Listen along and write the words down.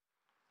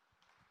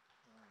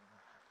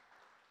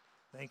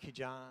Thank you,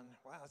 John.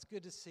 Wow, it's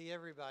good to see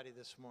everybody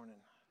this morning.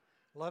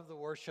 Love the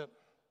worship.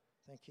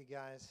 Thank you,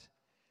 guys.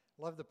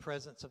 Love the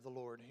presence of the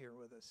Lord here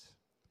with us.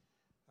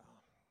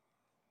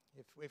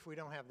 If we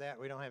don't have that,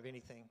 we don't have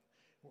anything.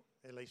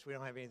 At least we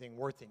don't have anything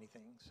worth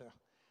anything. So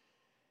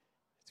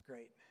it's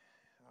great.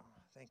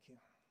 Thank you.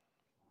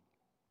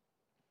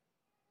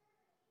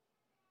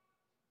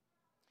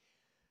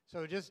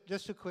 So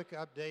just a quick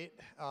update.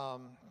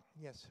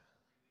 Yes.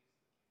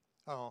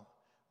 Oh,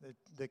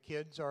 the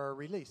kids are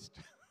released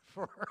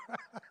for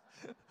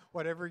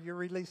whatever you're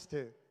released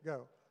to.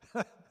 Go.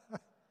 Let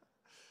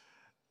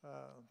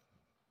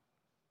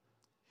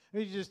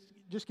me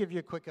just give you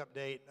a quick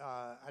update.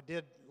 I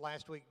did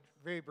last week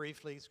very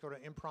briefly, sort of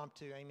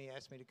impromptu. Amy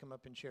asked me to come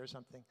up and share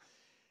something.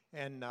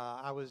 And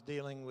I was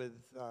dealing with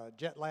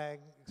jet lag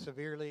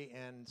severely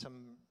and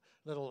some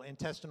little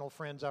intestinal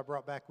friends I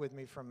brought back with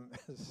me from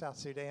South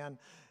Sudan.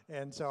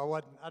 And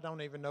so I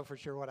don't even know for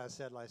sure what I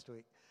said last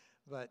week.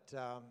 But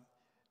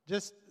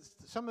just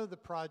some of the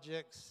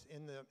projects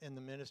in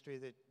the ministry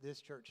that this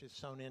church has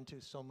sown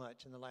into so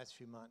much in the last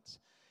few months.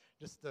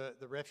 Just the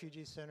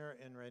refugee center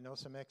in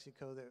Reynosa,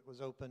 Mexico, that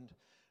was opened,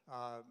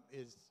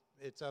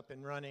 it's up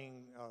and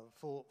running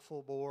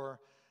full bore.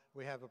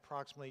 We have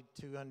approximately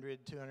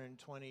 200,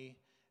 220.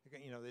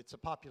 It's a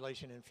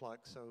population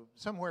influx, so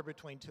somewhere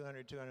between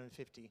 200,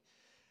 250.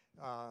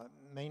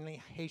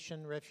 Mainly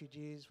Haitian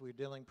refugees. We're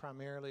dealing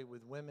primarily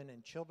with women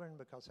and children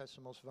because that's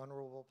the most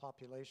vulnerable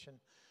population.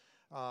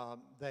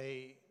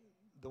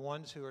 The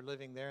ones who are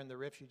living there in the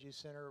refugee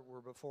center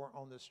were before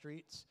on the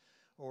streets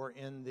or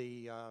in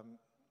the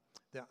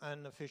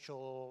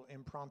unofficial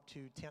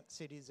impromptu tent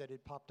cities that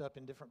had popped up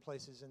in different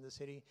places in the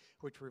city,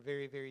 which were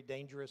very, very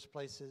dangerous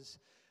places.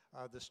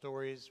 The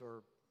stories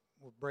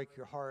will break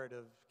your heart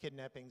of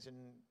kidnappings and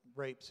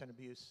rapes and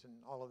abuse and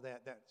all of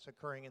that's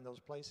occurring in those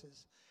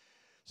places.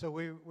 So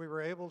we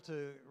were able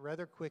to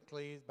rather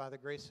quickly, by the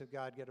grace of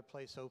God, get a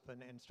place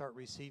open and start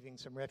receiving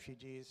some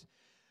refugees.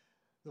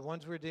 The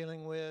ones we're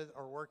dealing with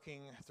are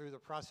working through the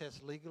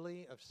process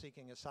legally of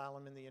seeking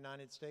asylum in the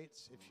United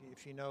States.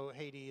 If you know,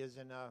 Haiti is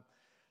in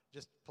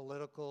just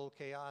political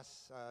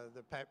chaos.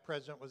 The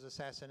president was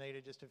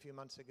assassinated just a few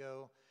months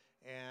ago,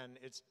 and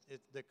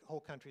the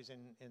whole country's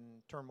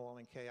in turmoil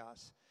and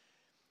chaos.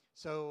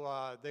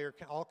 So they're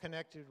all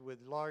connected with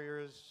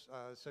lawyers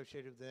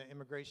associated with the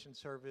Immigration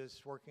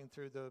Service, working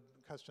through the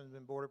Customs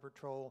and Border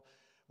Patrol,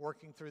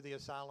 working through the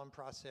asylum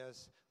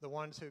process. The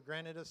ones who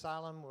granted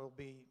asylum will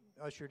be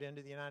ushered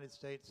into the United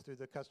States through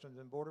the Customs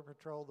and Border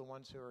Patrol. The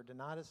ones who are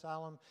denied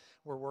asylum,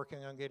 we're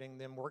working on getting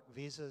them work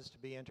visas to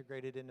be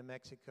integrated into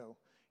Mexico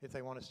if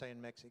they want to stay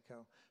in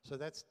Mexico. So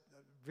that's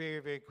very,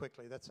 very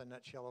quickly, that's a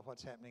nutshell of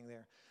what's happening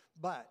there.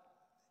 But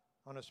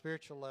on a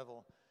spiritual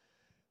level,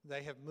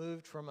 they have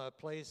moved from a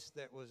place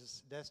that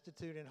was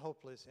destitute and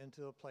hopeless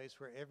into a place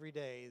where every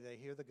day they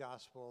hear the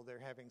gospel. They're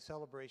having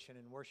celebration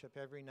and worship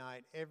every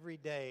night. Every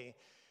day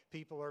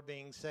people are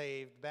being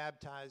saved,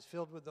 baptized,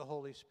 filled with the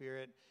Holy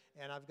Spirit.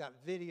 And I've got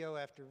video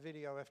after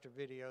video after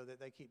video that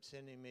they keep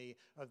sending me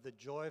of the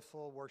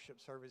joyful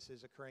worship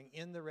services occurring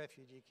in the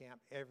refugee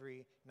camp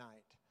every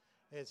night.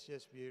 It's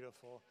just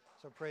beautiful.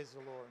 So praise the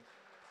Lord.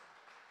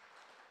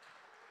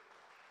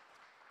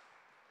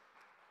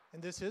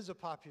 And this is a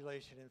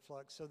population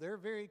influx, so they're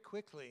very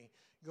quickly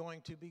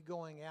going to be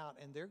going out,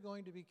 and they're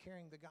going to be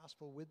carrying the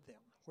gospel with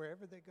them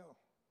wherever they go,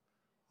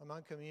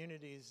 among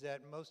communities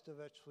that most of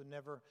us would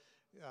never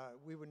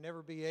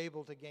be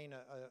able to gain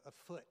a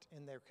foot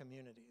in their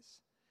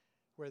communities,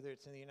 whether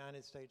it's in the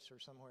United States or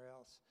somewhere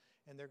else.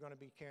 And they're going to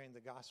be carrying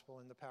the gospel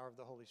and the power of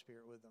the Holy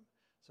Spirit with them.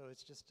 So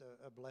it's just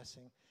a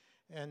blessing.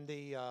 And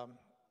the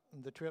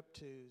trip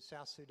to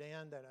South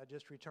Sudan that I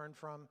just returned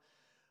from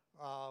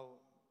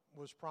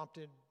was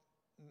prompted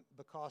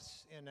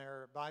because in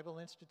our Bible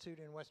Institute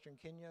in Western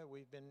Kenya,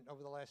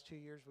 over the last 2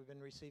 years, we've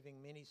been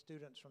receiving many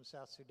students from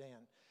South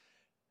Sudan.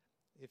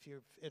 If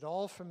you're at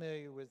all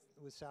familiar with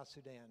South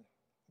Sudan,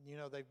 you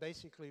know they've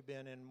basically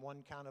been in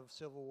one kind of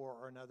civil war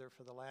or another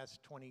for the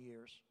last 20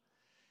 years.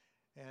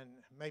 And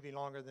maybe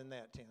longer than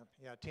that, Tim.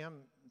 Yeah,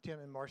 Tim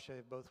and Marcia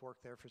have both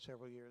worked there for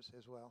several years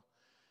as well.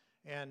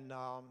 And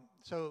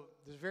so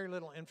there's very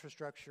little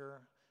infrastructure.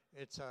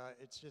 It's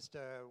just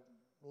a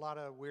lot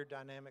of weird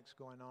dynamics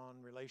going on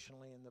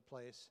relationally in the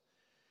place.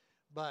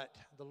 But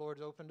the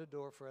Lord's opened a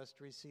door for us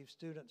to receive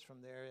students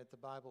from there at the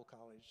Bible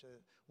College.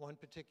 One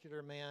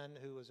particular man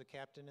who was a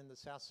captain in the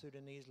South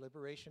Sudanese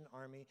Liberation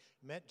Army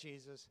met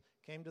Jesus,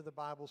 came to the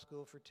Bible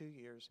school for 2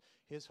 years.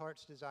 His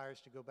heart's desire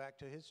is to go back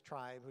to his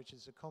tribe, which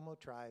is the Como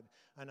tribe,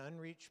 an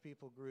unreached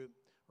people group,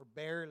 or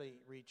barely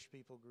reached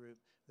people group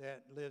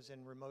that lives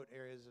in remote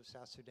areas of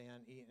South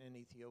Sudan and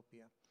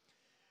Ethiopia.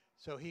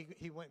 So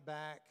he went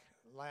back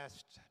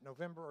last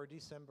November or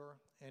December,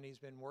 and he's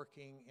been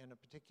working in a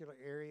particular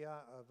area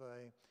of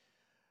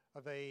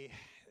a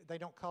they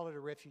don't call it a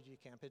refugee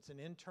camp. It's an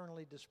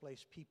internally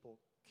displaced people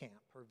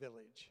camp or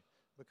village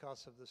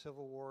because of the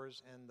civil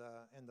wars and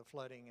the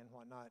flooding and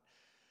whatnot.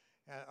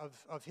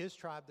 of his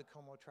tribe, the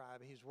Como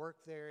tribe. He's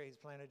worked there. He's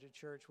planted a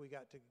church. We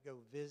got to go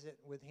visit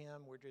with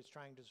him. We're just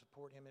trying to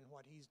support him in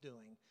what he's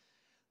doing.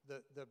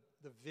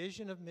 The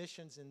vision of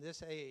missions in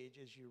this age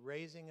is you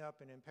raising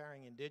up and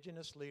empowering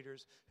indigenous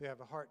leaders who have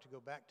a heart to go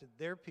back to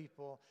their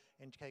people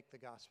and take the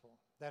gospel.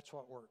 That's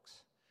what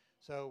works.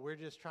 So we're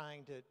just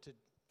trying to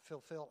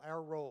fulfill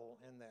our role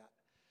in that.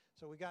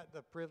 So we got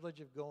the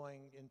privilege of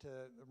going into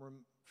a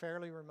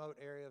fairly remote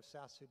area of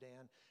South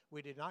Sudan.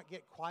 We did not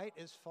get quite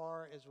as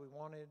far as we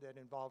wanted. That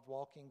involved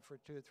walking for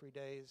 2 or 3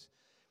 days,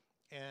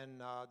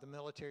 and the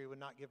military would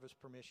not give us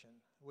permission.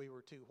 We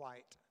were too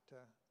white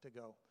to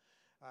go.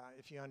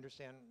 If you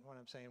understand what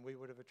I'm saying, we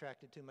would have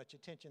attracted too much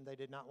attention. They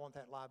did not want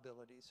that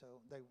liability, so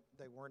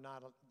they would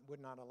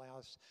not allow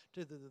us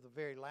to the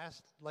very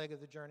last leg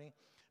of the journey.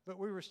 But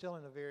we were still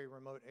in a very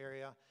remote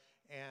area,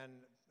 and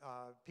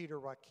Peter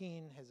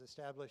Joaquin has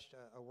established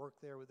a work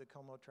there with the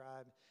Como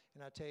tribe,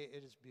 and I tell you,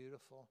 it is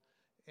beautiful.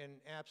 In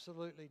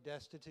absolutely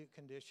destitute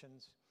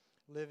conditions,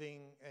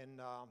 living,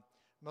 and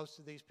most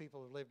of these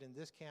people have lived in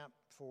this camp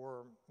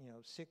for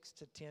 6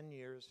 to 10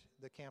 years.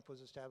 The camp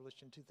was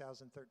established in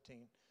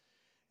 2013.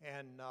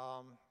 And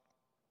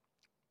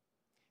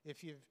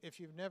if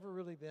you've never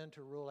really been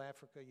to rural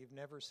Africa, you've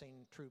never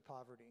seen true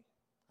poverty.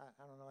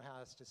 I don't know how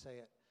else to say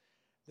it.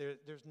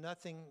 There's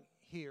nothing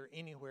here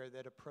anywhere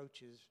that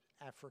approaches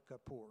Africa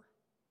poor.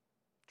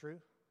 True?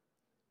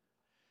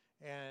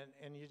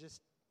 And you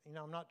just,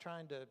 I'm not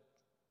trying to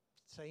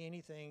say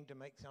anything to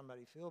make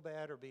somebody feel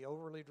bad or be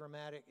overly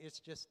dramatic. It's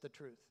just the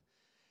truth.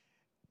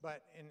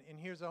 But, and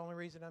here's the only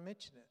reason I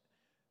mention it.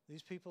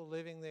 These people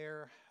living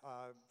there,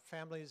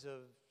 families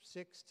of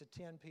 6 to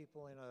 10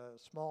 people in a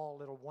small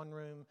little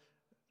one-room,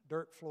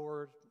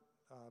 dirt-floored,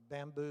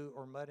 bamboo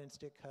or mud and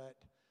stick hut.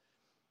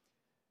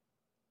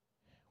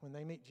 When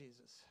they meet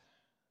Jesus,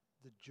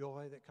 the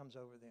joy that comes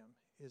over them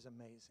is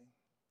amazing.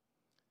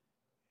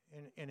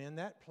 And in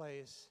that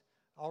place,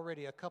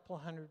 already a couple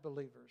hundred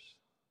believers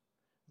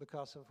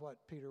because of what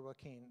Peter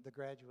Joaquin, the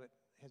graduate,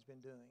 has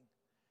been doing.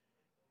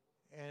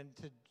 And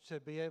to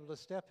be able to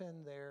step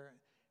in there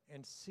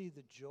and see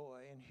the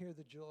joy and hear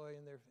the joy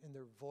in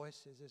their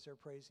voices as they're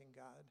praising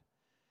God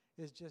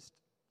is just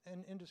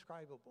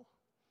indescribable.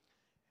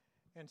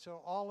 And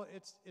so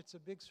it's a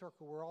big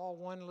circle. We're all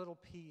one little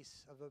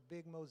piece of a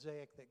big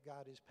mosaic that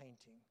God is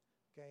painting.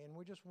 Okay, and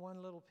we're just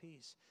one little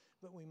piece,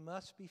 but we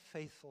must be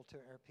faithful to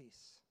our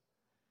piece.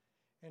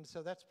 And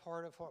so that's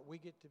part of what we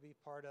get to be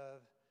part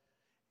of.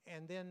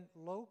 And then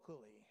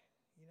locally,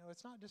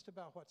 it's not just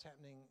about what's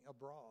happening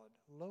abroad.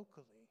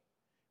 Locally,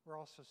 we're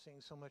also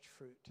seeing so much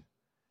fruit.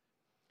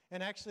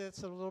 And actually,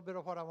 that's a little bit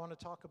of what I want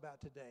to talk about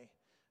today.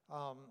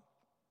 I'm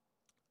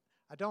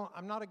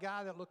not a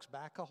guy that looks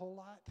back a whole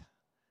lot.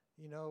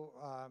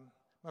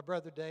 My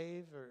brother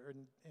Dave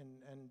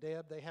and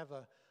Deb, they have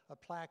a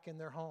plaque in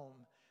their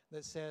home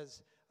that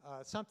says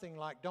something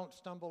like, "Don't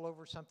stumble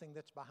over something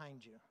that's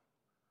behind you."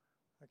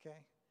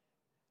 Okay?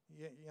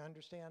 You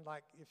understand?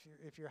 Like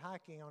if you're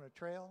hiking on a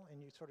trail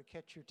and you sort of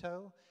catch your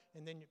toe,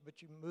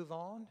 but you move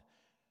on,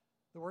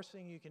 the worst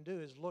thing you can do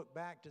is look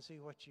back to see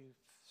what you've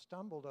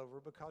stumbled over,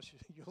 because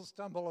you'll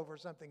stumble over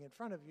something in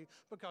front of you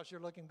because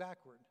you're looking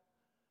backward.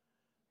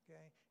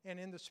 Okay? And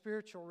in the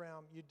spiritual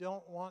realm, you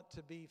don't want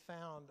to be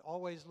found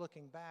always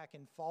looking back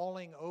and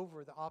falling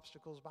over the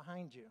obstacles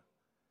behind you.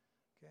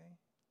 Okay?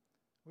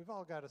 We've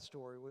all got a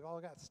story. We've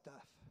all got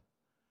stuff.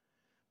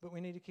 But we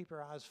need to keep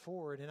our eyes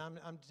forward, and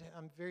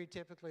I'm very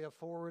typically a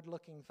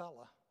forward-looking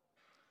fella.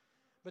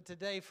 But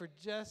today, for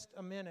just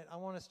a minute, I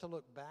want us to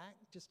look back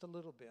just a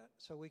little bit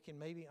so we can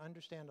maybe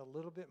understand a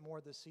little bit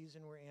more the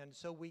season we're in,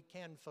 so we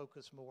can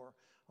focus more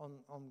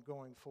on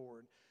going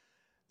forward.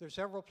 There's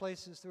several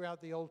places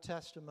throughout the Old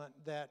Testament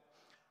that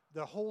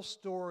the whole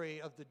story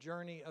of the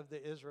journey of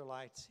the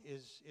Israelites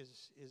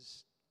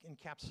is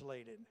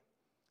encapsulated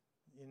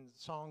in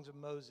Songs of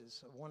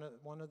Moses,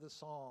 one of the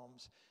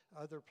Psalms,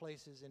 other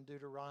places in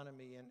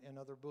Deuteronomy and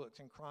other books,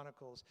 and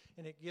Chronicles,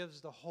 and it gives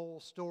the whole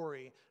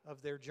story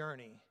of their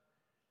journey.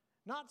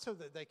 Not so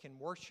that they can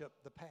worship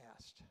the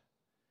past,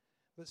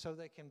 but so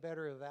they can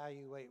better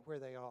evaluate where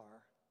they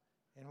are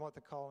and what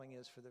the calling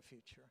is for the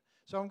future.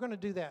 So I'm going to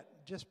do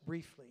that just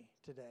briefly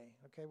today,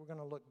 okay? We're going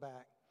to look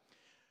back.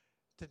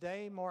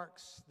 Today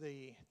marks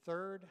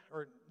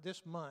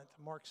this month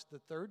marks the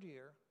third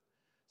year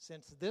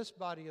since this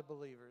body of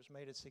believers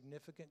made a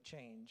significant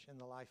change in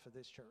the life of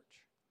this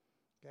church.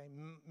 Okay?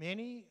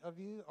 Many of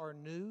you are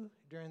new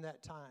during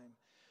that time.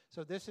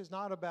 So this is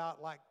not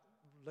about like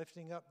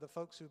lifting up the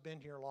folks who've been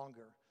here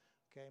longer.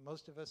 Okay,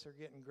 most of us are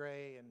getting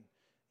gray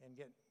and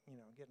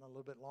getting a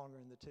little bit longer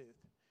in the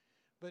tooth.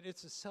 But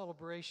it's a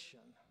celebration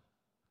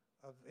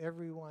of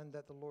everyone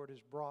that the Lord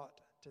has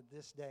brought to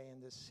this day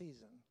and this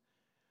season.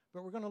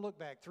 But we're going to look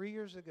back. 3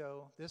 years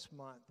ago, this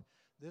month,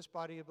 this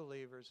body of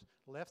believers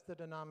left the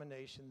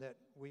denomination that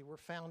we were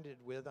founded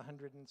with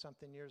 100 and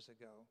something years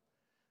ago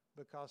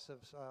because of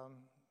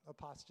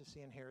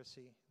apostasy and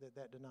heresy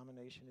that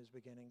denomination is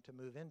beginning to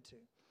move into.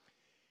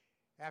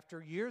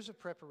 After years of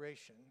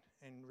preparation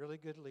and really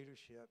good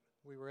leadership,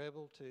 we were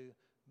able to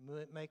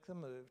make the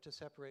move to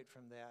separate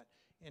from that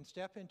and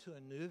step into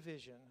a new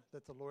vision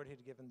that the Lord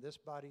had given this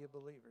body of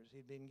believers.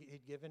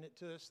 He'd given it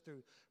to us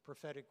through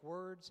prophetic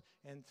words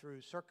and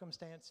through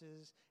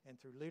circumstances and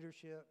through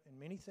leadership and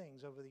many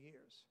things over the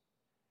years.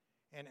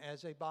 And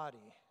as a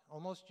body,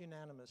 almost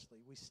unanimously,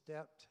 we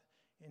stepped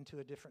into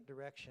a different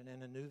direction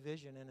and a new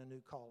vision and a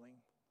new calling.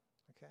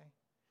 Okay?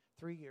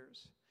 3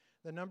 years.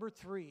 The number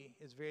 3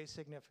 is very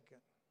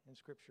significant in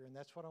Scripture, and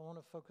that's what I want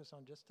to focus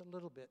on just a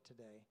little bit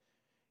today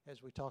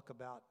as we talk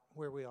about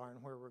where we are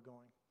and where we're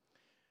going.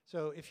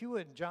 So if you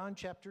would, John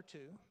chapter 2,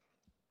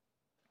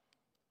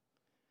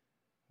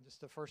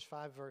 just the first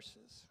 5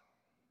 verses.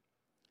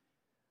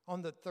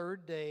 On the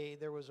 3rd day,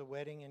 there was a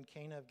wedding in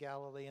Cana of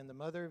Galilee, and the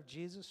mother of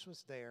Jesus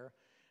was there.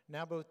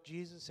 Now both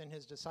Jesus and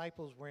his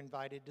disciples were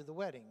invited to the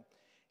wedding.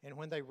 And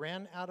when they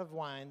ran out of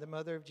wine, the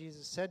mother of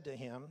Jesus said to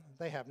him,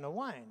 "They have no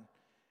wine."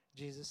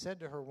 Jesus said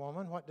to her,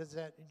 "Woman, what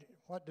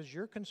does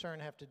your concern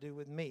have to do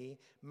with me?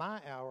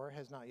 My hour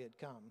has not yet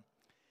come."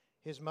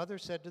 His mother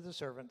said to the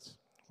servants,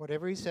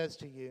 "Whatever he says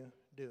to you,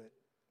 do it."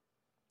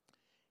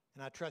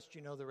 And I trust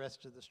you know the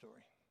rest of the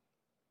story.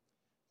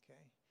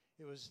 Okay?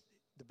 It was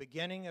the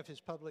beginning of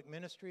his public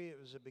ministry. It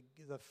was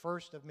the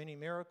first of many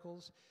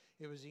miracles.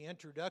 It was the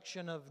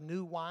introduction of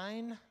new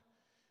wine,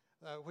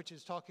 which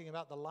is talking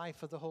about the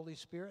life of the Holy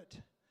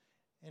Spirit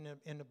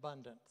in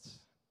abundance.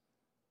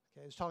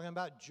 Okay? It was talking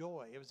about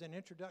joy. It was an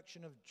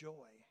introduction of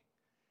joy,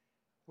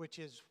 which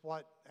is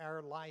what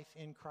our life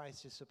in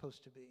Christ is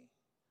supposed to be,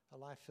 a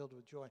life filled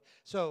with joy.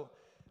 So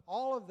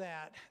all of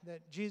that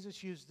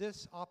Jesus used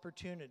this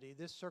opportunity,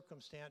 this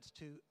circumstance,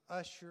 to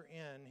usher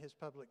in his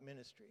public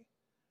ministry.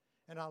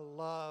 And I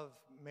love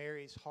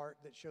Mary's heart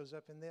that shows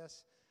up in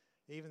this.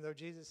 Even though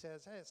Jesus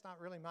says, "Hey, it's not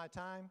really my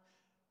time,"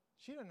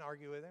 she doesn't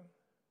argue with him.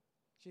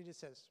 She just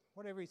says,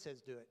 "Whatever he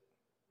says, do it."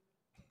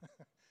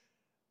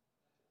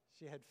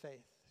 She had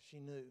faith. She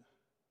knew.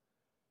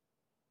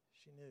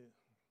 She knew.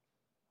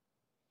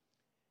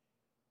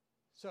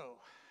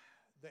 So,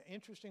 the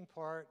interesting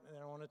part that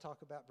I want to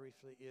talk about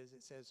briefly is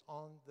it says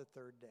on the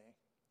 3rd day.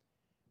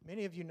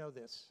 Many of you know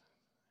this,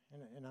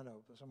 and I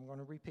know, so I'm going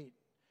to repeat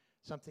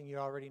something you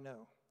already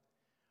know.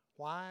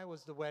 Why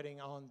was the wedding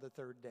on the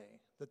 3rd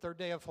day? The 3rd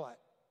day of what?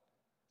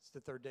 It's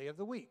the 3rd day of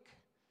the week.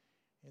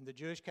 In the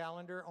Jewish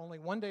calendar, only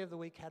one day of the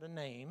week had a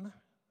name,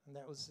 and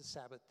that was the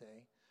Sabbath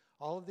day.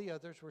 All of the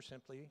others were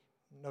simply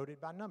noted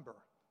by number.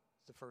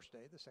 It's the 1st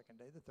day, the 2nd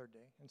day, the 3rd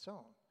day, and so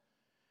on.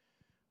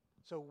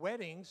 So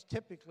weddings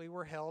typically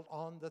were held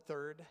on the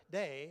 3rd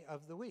day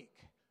of the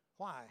week.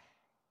 Why?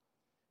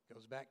 It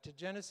goes back to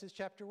Genesis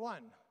chapter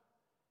 1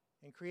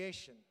 in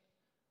creation.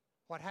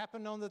 What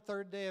happened on the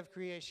 3rd day of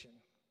creation?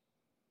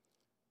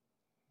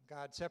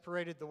 God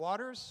separated the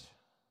waters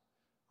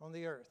on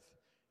the earth,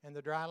 and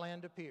the dry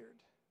land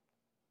appeared.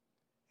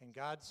 And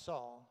God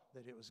saw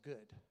that it was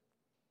good.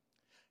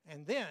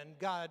 And then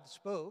God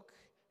spoke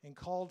and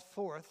called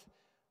forth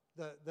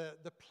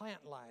the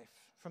plant life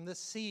from the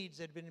seeds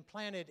that had been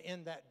planted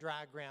in that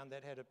dry ground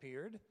that had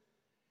appeared.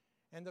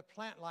 And the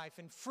plant life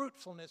and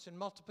fruitfulness and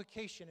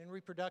multiplication and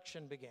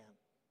reproduction began.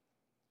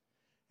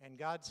 And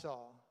God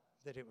saw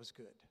that it was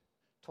good.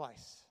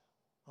 Twice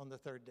on the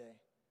 3rd day.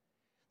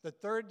 The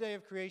 3rd day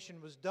of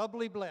creation was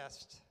doubly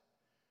blessed.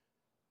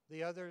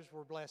 The others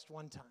were blessed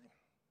one time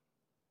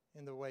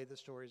in the way the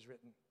story is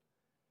written.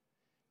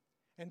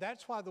 And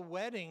that's why the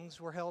weddings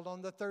were held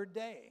on the 3rd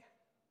day.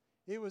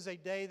 It was a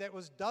day that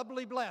was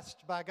doubly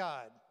blessed by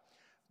God.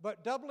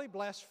 But doubly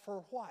blessed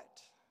for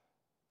what?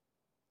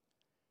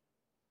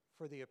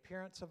 For the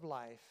appearance of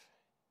life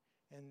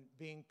and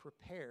being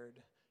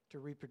prepared to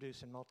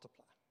reproduce and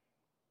multiply.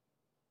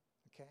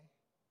 Okay?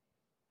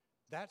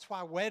 That's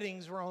why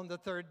weddings were on the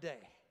 3rd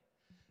day.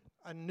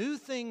 A new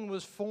thing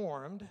was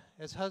formed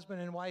as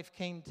husband and wife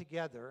came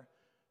together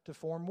to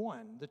form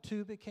one. The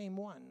two became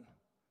one.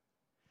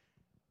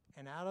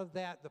 And out of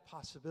that, the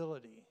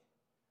possibility,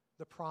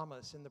 the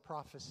promise, and the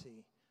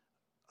prophecy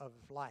of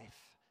life,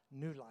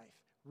 new life,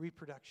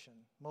 reproduction,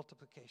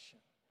 multiplication.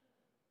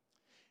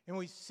 And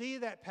we see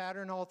that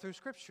pattern all through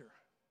Scripture.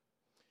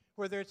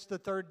 Whether it's the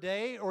 3rd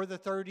day or the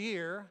 3rd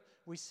year,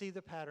 we see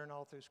the pattern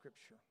all through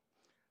Scripture.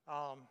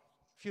 A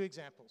few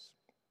examples.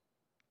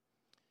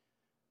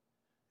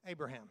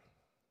 Abraham.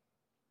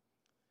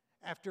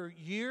 After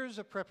years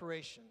of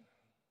preparation,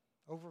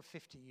 over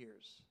 50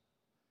 years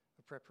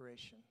of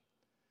preparation,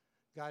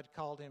 God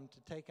called him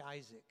to take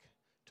Isaac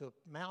to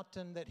a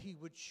mountain that he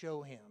would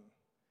show him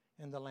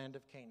in the land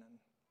of Canaan.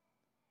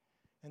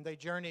 And they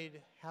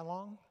journeyed how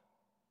long?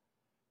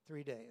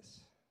 3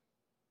 days.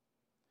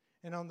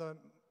 And on the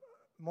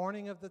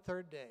morning of the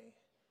 3rd day,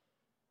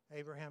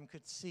 Abraham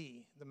could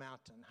see the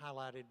mountain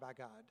highlighted by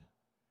God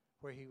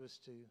where he was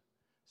to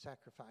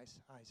sacrifice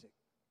Isaac.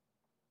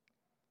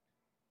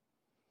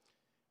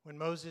 When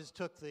Moses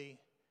took the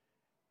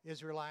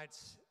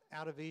Israelites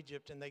out of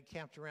Egypt and they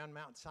camped around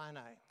Mount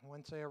Sinai,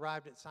 once they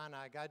arrived at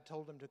Sinai, God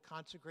told them to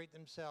consecrate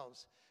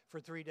themselves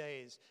for 3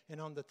 days. And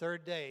on the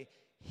 3rd day,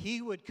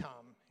 he would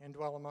come and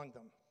dwell among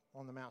them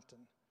on the mountain.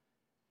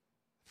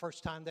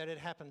 First time that had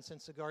happened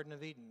since the Garden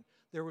of Eden.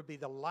 There would be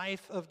the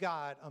life of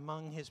God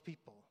among his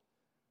people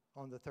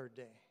on the third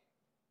day.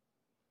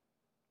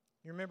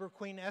 You remember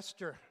Queen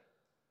Esther?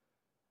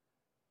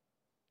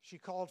 She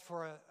called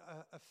for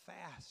a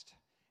fast,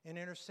 an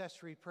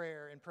intercessory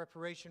prayer in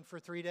preparation for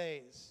 3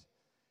 days.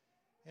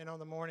 And on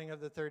the morning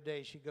of the third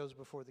day, she goes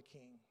before the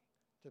king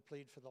to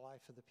plead for the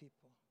life of the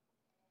people.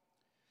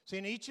 See,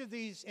 in each of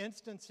these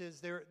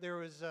instances, there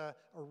was a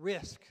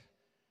risk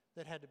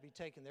that had to be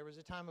taken. There was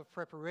a time of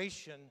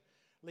preparation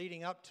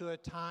leading up to a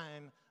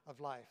time of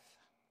life.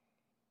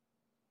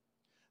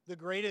 The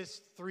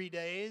greatest 3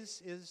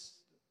 days is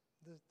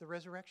the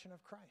resurrection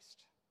of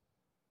Christ.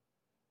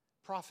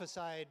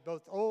 Prophesied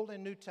both Old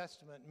and New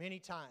Testament many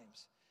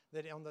times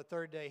that on the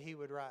third day he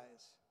would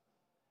rise.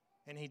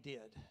 And he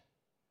did.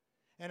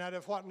 And out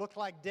of what looked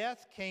like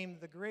death came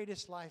the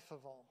greatest life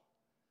of all.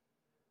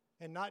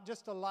 And not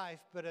just a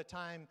life, but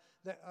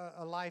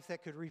a life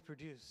that could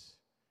reproduce.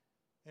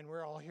 And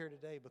we're all here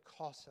today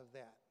because of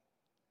that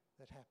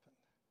happened.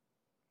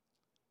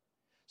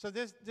 So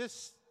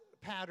this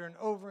pattern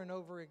over and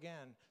over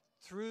again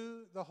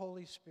through the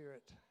Holy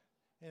Spirit.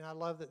 And I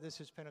love that this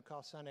is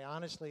Pentecost Sunday. I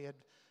honestly had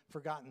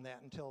forgotten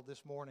that until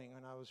this morning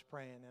when I was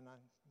praying, and I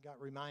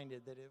got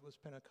reminded that it was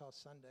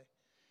Pentecost Sunday.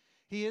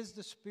 He is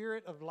the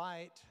Spirit of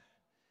light.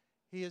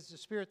 He is the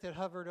Spirit that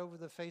hovered over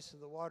the face of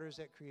the waters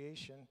at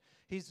creation.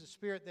 He's the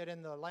Spirit that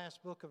in the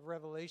last book of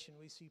Revelation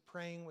we see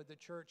praying with the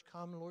church,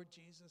 "Come, Lord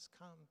Jesus,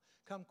 come.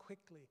 Come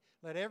quickly.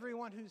 Let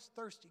everyone who's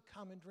thirsty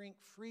come and drink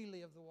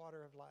freely of the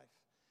water of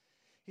life."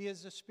 He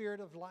is the Spirit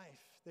of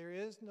life. There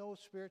is no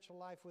spiritual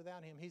life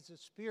without him. He's the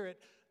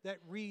Spirit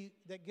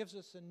that gives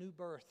us a new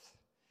birth.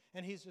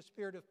 And he's the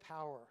Spirit of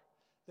power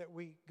that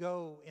we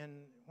go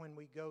in when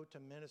we go to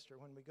minister,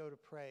 when we go to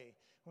pray,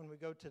 when we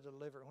go to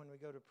deliver, when we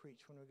go to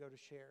preach, when we go to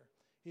share.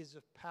 He's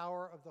the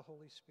power of the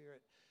Holy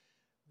Spirit.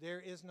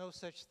 There is no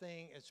such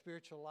thing as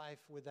spiritual life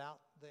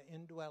without the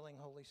indwelling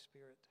Holy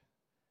Spirit.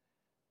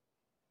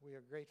 We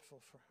are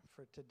grateful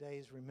for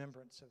today's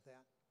remembrance of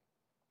that.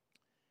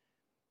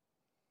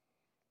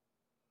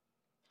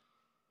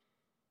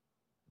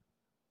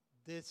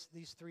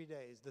 These 3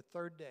 days, the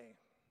third day,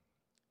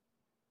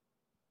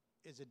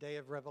 is a day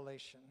of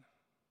revelation.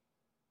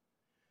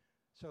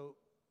 So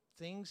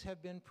things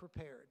have been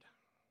prepared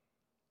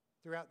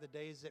throughout the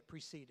days that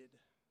preceded.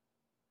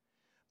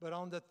 But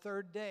on the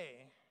third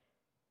day,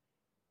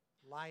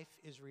 life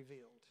is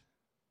revealed.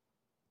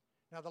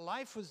 Now the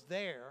life was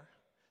there.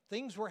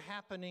 Things were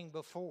happening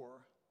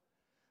before.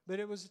 But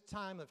it was a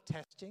time of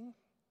testing.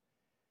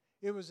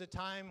 It was a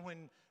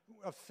time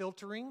of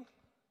filtering.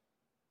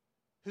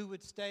 Who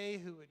would stay,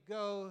 who would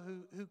go,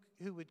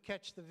 who would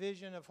catch the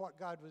vision of what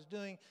God was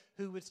doing,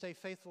 who would stay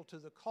faithful to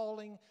the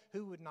calling,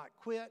 who would not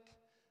quit.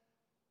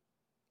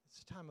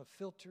 It's a time of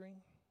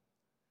filtering,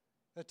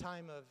 a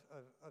time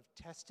of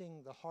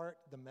testing the heart,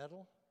 the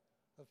mettle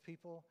of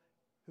people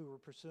who were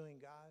pursuing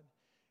God.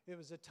 It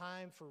was a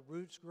time for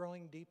roots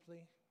growing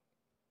deeply.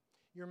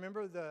 You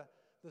remember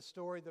the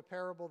story, the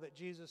parable that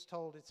Jesus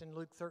told, it's in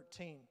Luke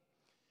 13.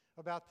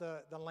 About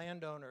the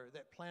landowner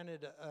that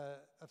planted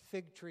a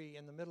fig tree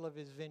in the middle of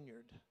his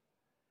vineyard.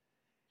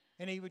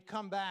 And he would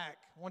come back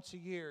once a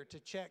year to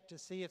check to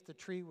see if the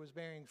tree was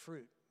bearing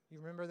fruit. You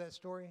remember that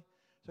story?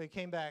 So he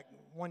came back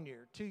 1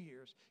 year, 2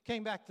 years.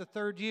 Came back the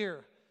third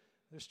year.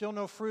 There's still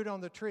no fruit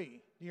on the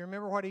tree. Do you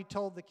remember what he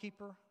told the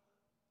keeper?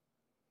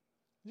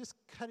 Just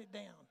cut it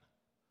down.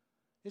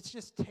 It's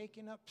just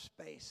taking up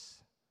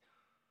space.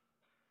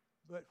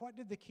 But what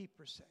did the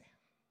keeper say?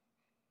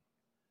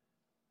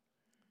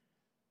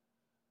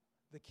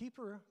 The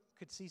keeper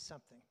could see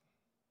something.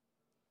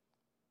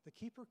 The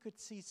keeper could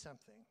see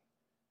something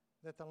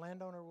that the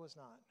landowner was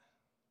not.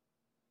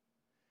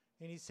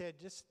 And he said,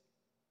 just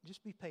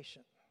be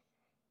patient.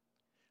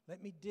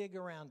 Let me dig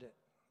around it.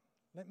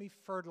 Let me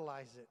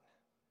fertilize it.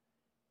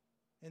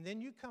 And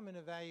then you come and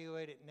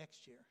evaluate it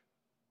next year.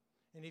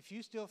 And if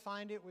you still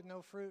find it with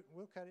no fruit,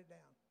 we'll cut it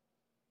down.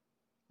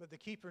 But the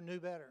keeper knew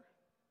better.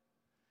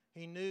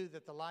 He knew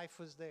that the life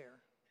was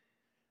there.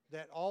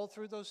 That all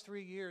through those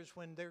 3 years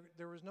when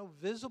there was no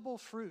visible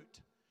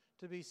fruit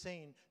to be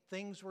seen,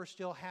 things were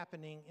still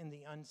happening in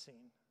the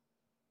unseen.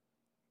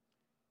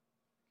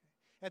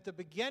 At the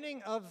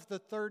beginning of the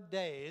third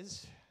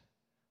days,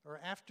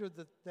 or after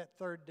that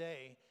third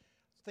day,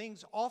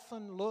 things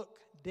often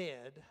look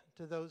dead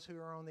to those who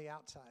are on the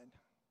outside.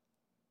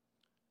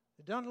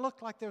 It doesn't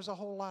look like there's a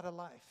whole lot of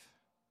life.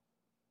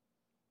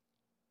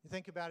 You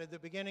think about it, at the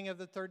beginning of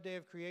the third day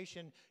of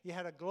creation, you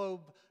had a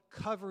globe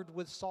covered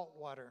with salt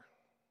water.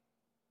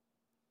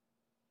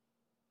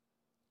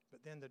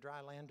 But then the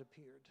dry land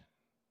appeared.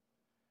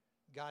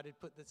 God had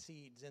put the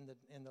seeds in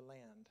the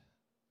land.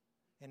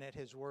 And at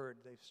his word,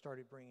 they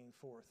started bringing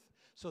forth.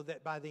 So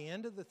that by the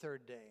end of the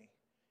third day,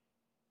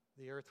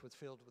 the earth was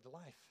filled with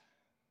life.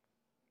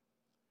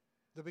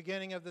 The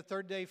beginning of the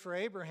third day for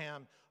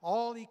Abraham,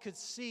 all he could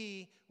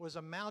see was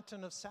a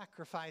mountain of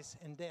sacrifice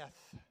and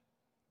death.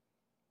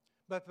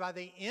 But by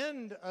the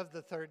end of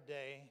the third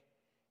day,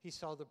 he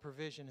saw the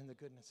provision and the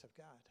goodness of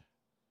God.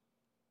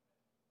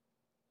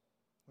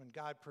 when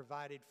God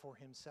provided for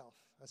himself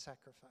a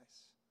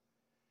sacrifice.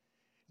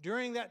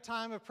 During that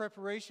time of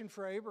preparation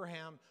for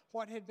Abraham,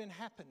 what had been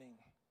happening?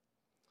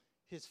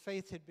 His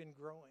faith had been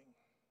growing.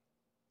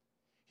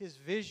 His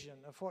vision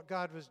of what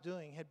God was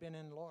doing had been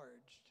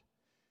enlarged.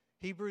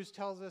 Hebrews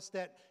tells us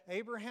that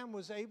Abraham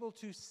was able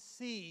to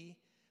see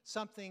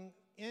something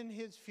in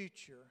his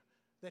future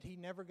that he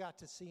never got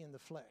to see in the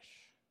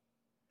flesh.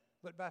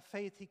 But by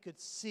faith, he could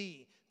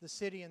see the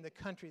city and the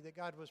country that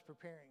God was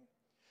preparing.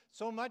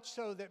 So much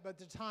so that by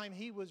the time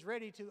he was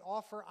ready to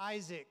offer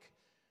Isaac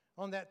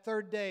on that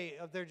third day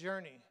of their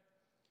journey,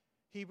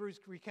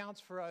 Hebrews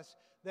recounts for us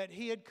that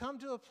he had come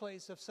to a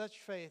place of such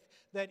faith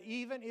that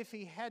even if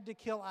he had to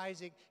kill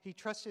Isaac, he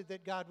trusted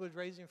that God would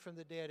raise him from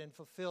the dead and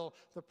fulfill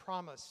the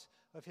promise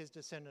of his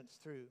descendants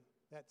through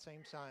that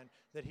same son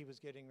that he was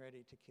getting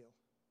ready to kill.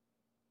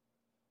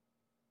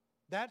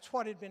 That's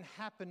what had been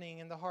happening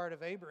in the heart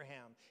of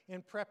Abraham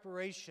in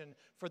preparation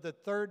for the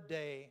third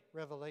day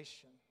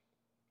revelation.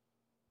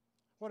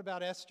 What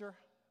about Esther?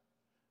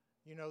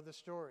 You know the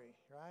story,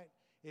 right?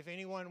 If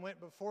anyone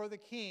went before the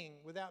king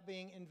without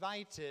being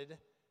invited,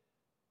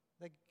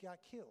 they got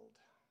killed,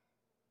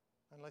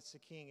 unless the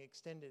king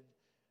extended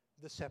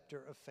the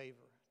scepter of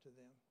favor to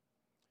them.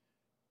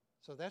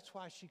 So that's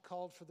why she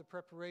called for the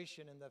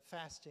preparation and the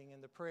fasting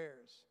and the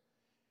prayers.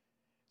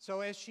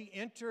 So as she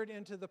entered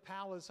into the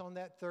palace on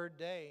that third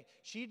day,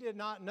 she did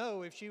not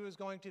know if she was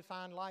going to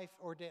find life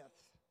or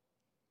death.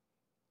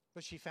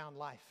 But she found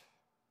life.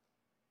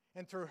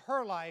 And through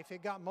her life,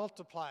 it got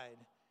multiplied.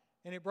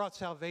 And it brought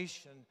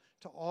salvation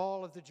to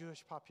all of the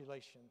Jewish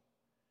population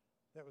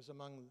that was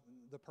among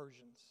the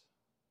Persians.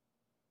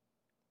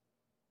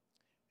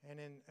 And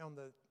on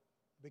the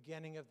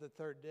beginning of the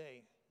third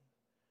day,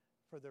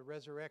 for the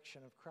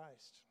resurrection of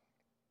Christ.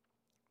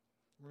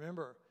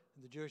 Remember,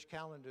 in the Jewish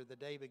calendar, the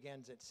day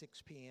begins at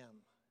 6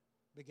 p.m.,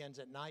 begins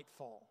at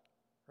nightfall,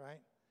 right?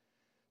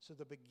 So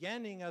the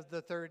beginning of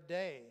the third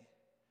day,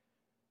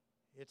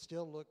 it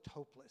still looked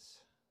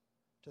hopeless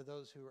to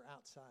those who were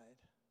outside.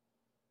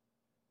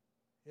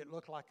 It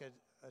looked like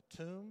a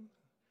tomb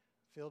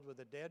filled with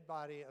the dead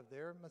body of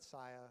their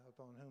Messiah,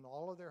 upon whom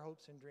all of their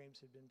hopes and dreams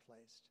had been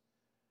placed.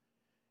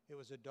 It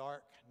was a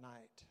dark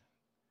night.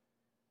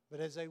 But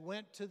as they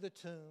went to the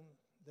tomb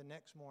the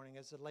next morning,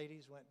 as the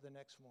ladies went the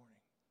next morning,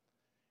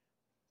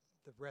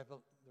 the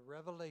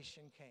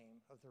revelation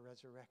came of the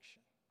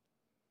resurrection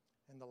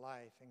and the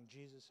life, and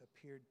Jesus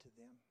appeared to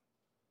them.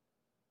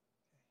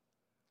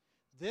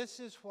 Okay. This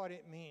is what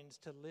it means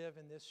to live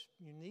in this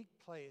unique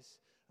place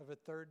of a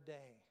third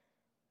day.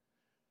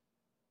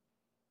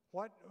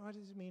 What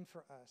does it mean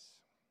for us?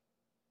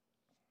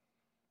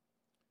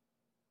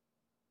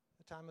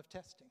 A time of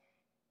testing.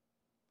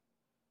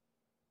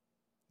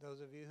 Those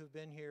of you who've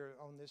been here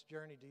on this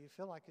journey, do you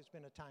feel like it's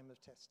been a time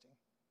of testing?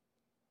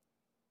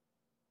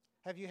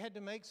 Have you had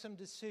to make some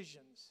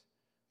decisions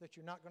that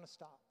you're not going to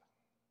stop?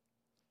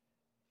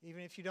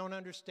 Even if you don't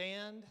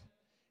understand,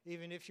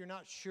 even if you're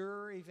not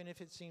sure, even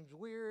if it seems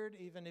weird,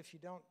 even if you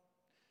don't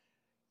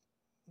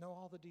know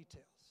all the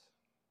details.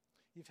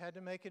 You've had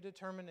to make a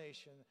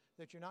determination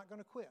that you're not going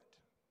to quit.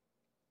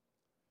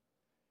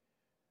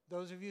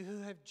 Those of you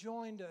who have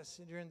joined us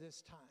during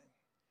this time,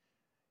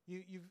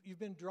 you've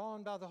been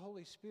drawn by the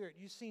Holy Spirit.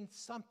 You've seen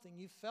something.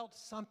 You've felt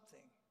something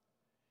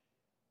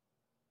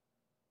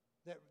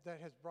that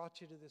has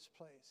brought you to this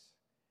place.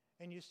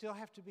 And you still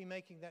have to be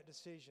making that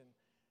decision.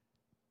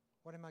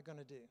 What am I going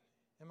to do?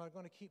 Am I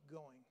going to keep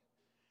going?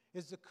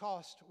 Is the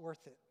cost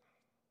worth it?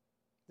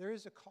 There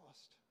is a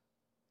cost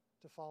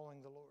to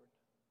following the Lord.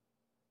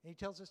 And He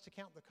tells us to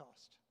count the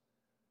cost.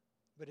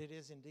 But it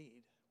is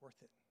indeed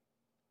worth it.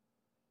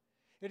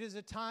 It is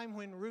a time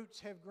when roots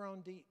have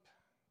grown deep.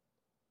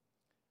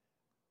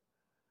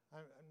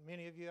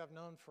 Many of you I've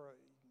known for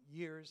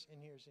years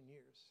and years and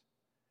years.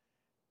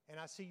 And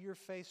I see your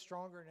faith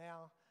stronger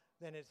now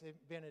than it's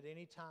been at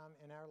any time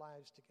in our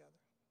lives together.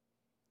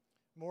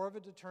 More of a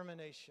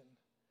determination.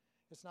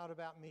 It's not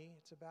about me,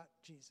 it's about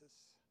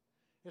Jesus.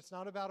 It's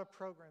not about a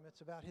program,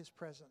 it's about His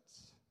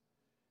presence.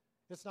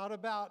 It's not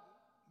about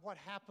what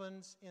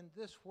happens in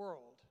this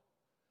world,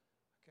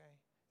 okay,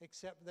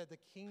 except that the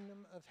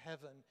kingdom of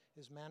heaven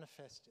is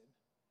manifested.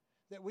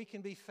 That we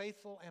can be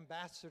faithful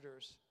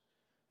ambassadors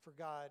for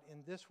God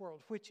in this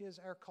world, which is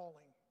our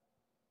calling.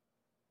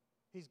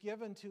 He's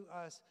given to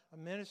us a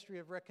ministry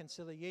of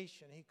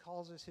reconciliation. He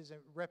calls us His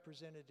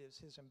representatives,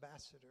 His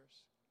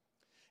ambassadors.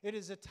 It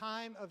is a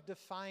time of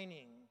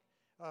defining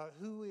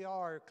who we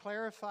are,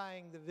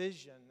 clarifying the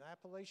vision, the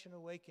Appalachian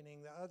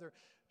Awakening, the other,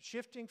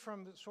 shifting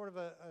from sort of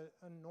a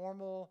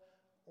normal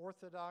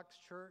Orthodox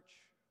church,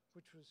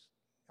 which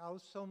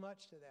owes so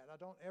much to that. I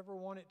don't ever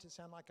want it to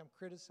sound like I'm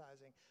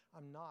criticizing.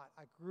 I'm not.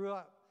 I grew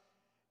up,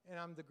 and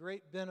I'm the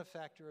great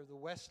benefactor of the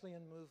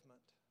Wesleyan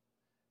movement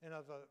and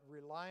of a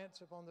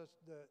reliance upon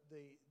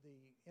the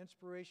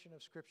inspiration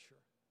of Scripture,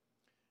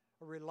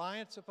 a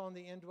reliance upon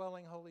the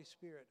indwelling Holy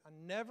Spirit. I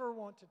never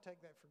want to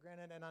take that for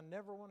granted, and I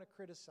never want to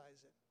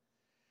criticize it.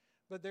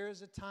 But there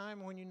is a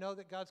time when you know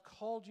that God's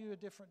called you a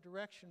different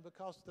direction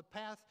because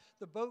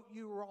the boat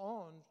you were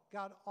on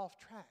got off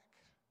track.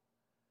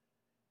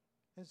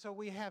 And so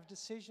we have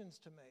decisions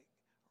to make.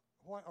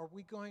 What are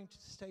we going to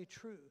stay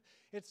true?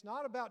 It's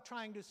not about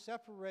trying to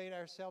separate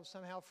ourselves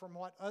somehow from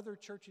what other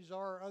churches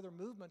are or other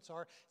movements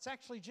are. It's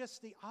actually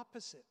just the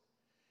opposite.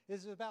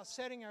 It's about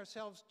setting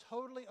ourselves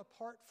totally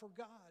apart for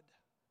God.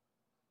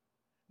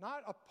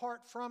 Not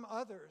apart from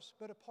others,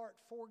 but apart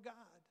for God.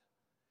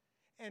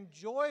 And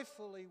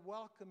joyfully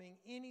welcoming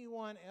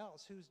anyone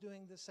else who's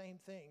doing the same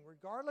thing,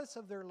 regardless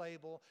of their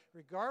label,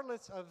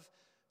 regardless of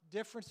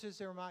differences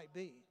there might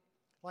be.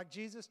 Like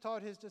Jesus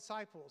taught his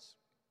disciples,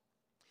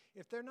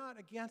 if they're not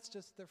against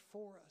us, they're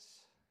for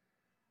us.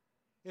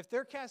 If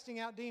they're casting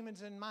out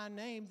demons in my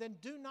name, then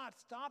do not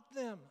stop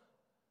them.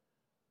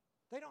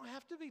 They don't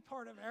have to be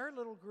part of our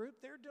little group.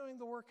 They're doing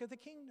the work of the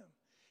kingdom.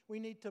 We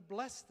need to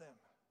bless them.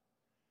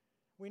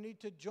 We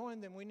need to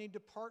join them. We need to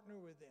partner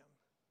with them.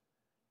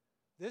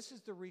 This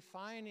is the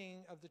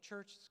refining of the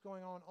church that's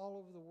going on all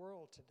over the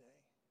world today.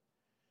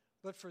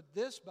 But for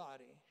this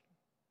body,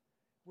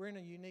 we're in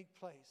a unique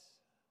place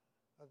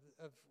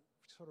of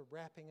sort of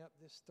wrapping up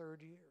this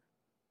third year.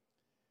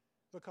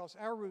 Because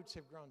our roots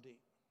have grown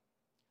deep.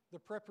 The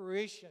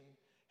preparation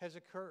has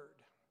occurred.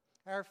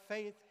 Our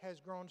faith has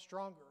grown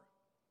stronger.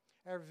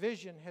 Our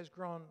vision has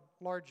grown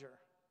larger.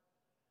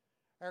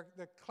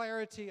 The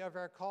clarity of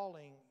our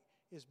calling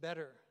is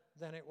better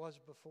than it was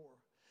before.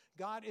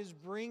 God is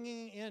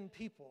bringing in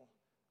people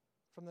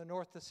from the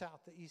north, the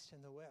south, the east,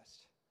 and the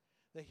west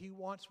that he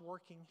wants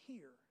working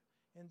here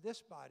in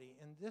this body,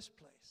 in this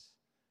place.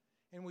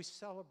 And we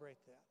celebrate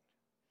that.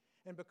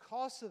 And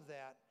because of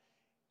that,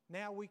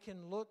 now we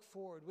can look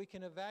forward. We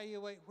can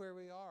evaluate where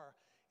we are.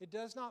 It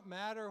does not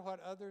matter what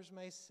others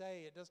may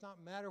say. It does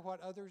not matter what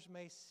others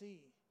may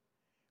see.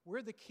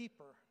 We're the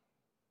keeper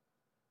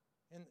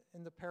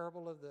in the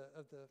parable of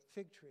the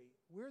fig tree.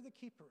 We're the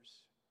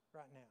keepers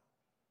right now.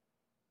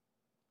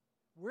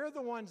 We're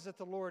the ones that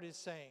the Lord is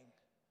saying,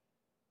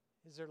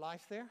 is there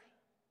life there?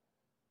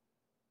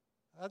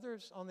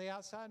 Others on the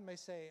outside may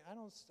say, I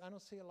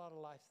don't see a lot of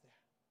life there.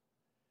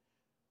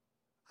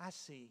 I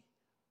see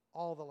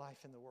all the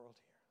life in the world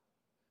here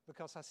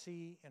because I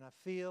see and I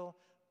feel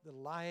the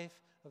life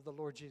of the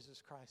Lord Jesus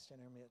Christ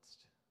in our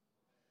midst.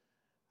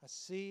 I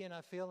see and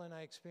I feel and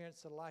I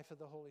experience the life of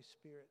the Holy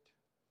Spirit,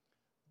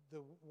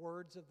 the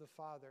words of the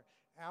Father.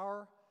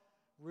 Our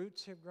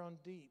roots have grown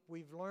deep.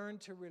 We've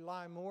learned to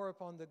rely more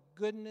upon the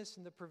goodness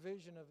and the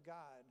provision of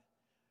God,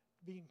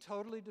 being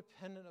totally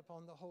dependent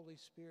upon the Holy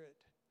Spirit.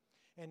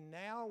 And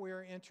now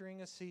we're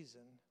entering a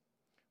season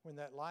when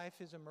that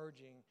life is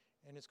emerging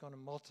and it's going to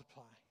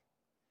multiply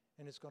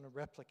and it's going to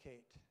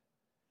replicate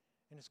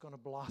and it's going to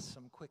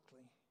blossom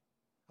quickly.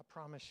 I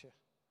promise you.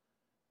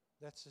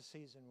 That's the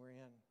season we're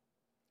in.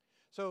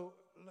 So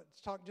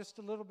let's talk just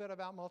a little bit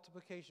about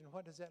multiplication.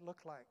 What does that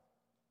look like?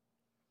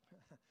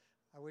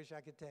 I wish I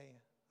could tell you.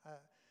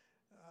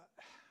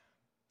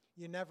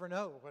 You never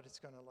know what it's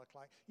going to look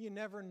like. You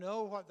never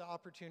know what the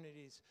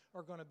opportunities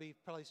are going to be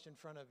placed in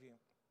front of you.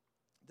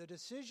 The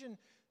decisions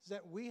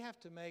that we have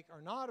to make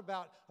are not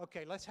about,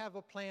 okay, let's have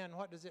a plan.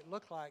 What does it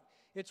look like?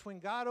 It's when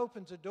God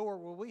opens a door,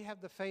 will we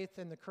have the faith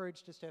and the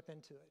courage to step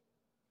into it?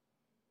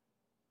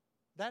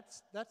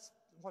 That's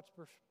what's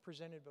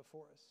presented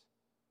before us.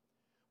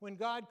 When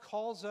God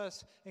calls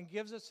us and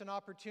gives us an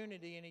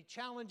opportunity and he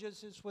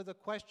challenges us with a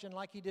question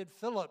like he did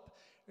Philip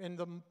in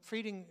the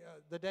feeding,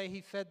 the day he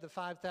fed the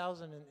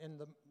 5,000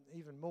 and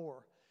even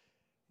more.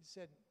 He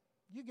said,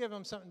 you give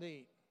them something to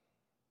eat.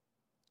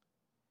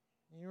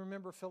 And you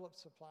remember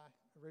Philip's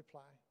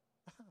reply,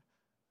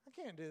 I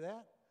can't do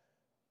that.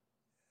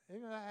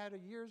 Even if I had a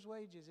year's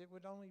wages, it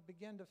would only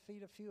begin to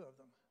feed a few of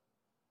them.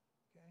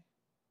 Okay?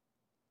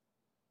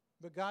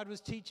 But God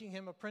was teaching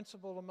him a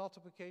principle of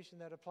multiplication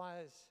that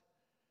applies.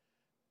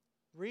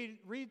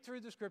 Read through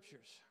the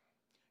scriptures.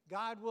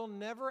 God will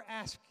never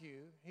ask you,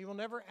 he will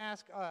never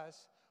ask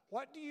us,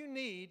 what do you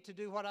need to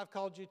do what I've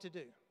called you to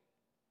do?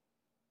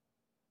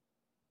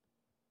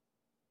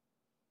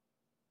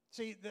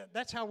 See,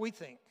 that's how we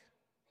think.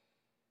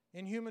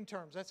 In human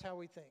terms, that's how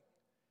we think.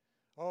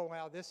 Oh,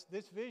 wow, this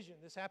vision,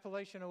 this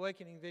Appalachian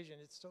Awakening vision,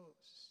 it's so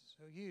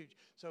huge.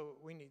 So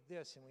we need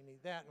this and we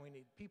need that and we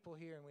need people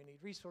here and we need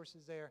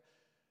resources there.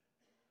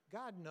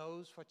 God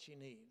knows what you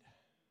need.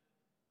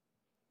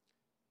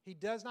 He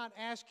does not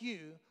ask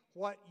you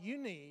what you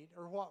need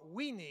or what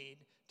we need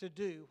to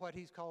do what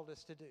he's called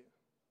us to do.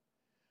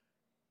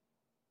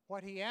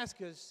 What he asks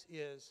us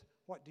is,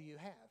 what do you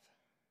have?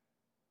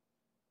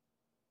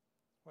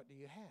 What do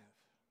you have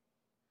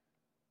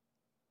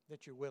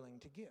that you're willing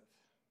to give?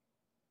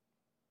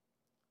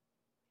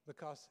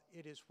 Because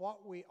it is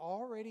what we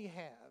already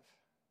have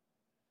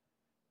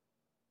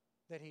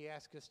that he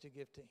asks us to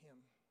give to him.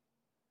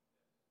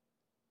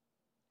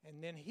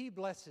 And then he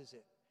blesses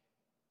it.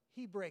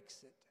 He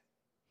breaks it.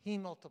 He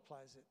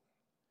multiplies it.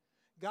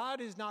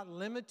 God is not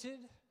limited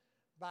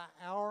by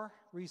our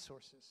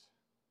resources.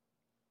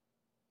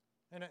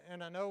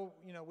 And I know,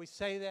 we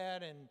say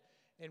that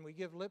and we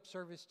give lip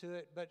service to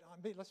it, but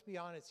let's be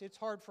honest, it's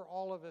hard for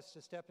all of us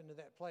to step into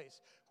that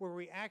place where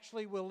we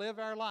actually will live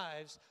our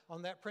lives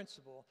on that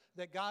principle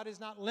that God is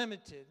not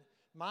limited.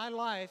 My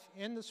life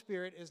in the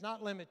Spirit is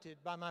not limited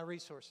by my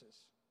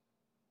resources.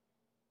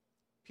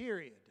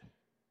 Period.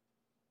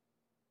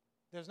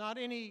 There's not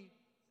any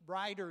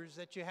riders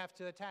that you have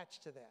to attach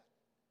to that.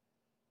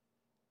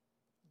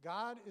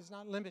 God is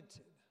not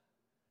limited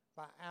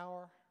by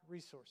our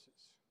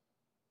resources.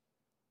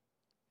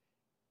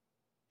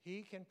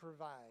 He can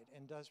provide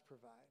and does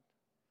provide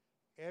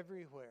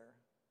everywhere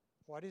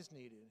what is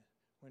needed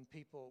when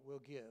people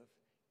will give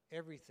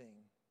everything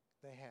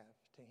they have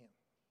to Him.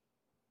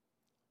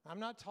 I'm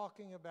not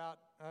talking about,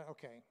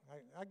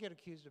 I get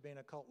accused of being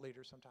a cult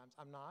leader sometimes.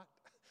 I'm not.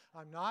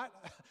 I'm not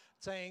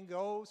saying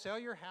go sell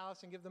your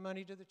house and give the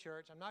money to the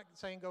church. I'm not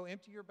saying go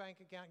empty your bank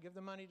account and give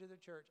the money to the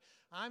church.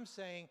 I'm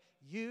saying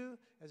you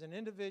as an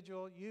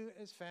individual, you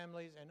as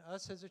families, and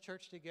us as a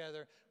church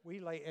together, we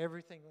lay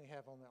everything we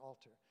have on the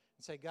altar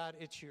and say, God,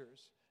 it's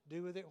yours.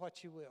 Do with it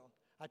what you will.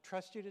 I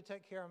trust you to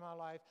take care of my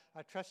life.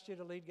 I trust you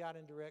to lead, guide,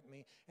 and direct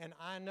me. And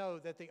I know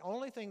that the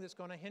only thing that's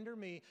going to hinder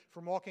me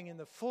from walking in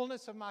the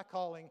fullness of my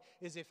calling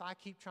is if I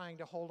keep trying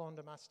to hold on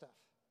to my stuff.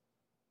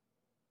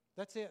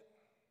 That's it.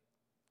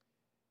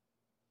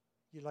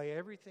 You lay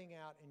everything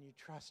out and you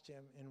trust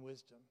Him in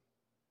wisdom.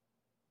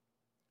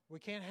 We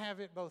can't have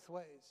it both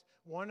ways.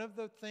 One of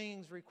the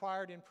things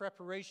required in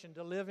preparation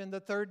to live in the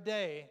third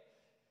day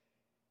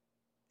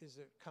is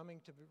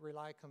coming to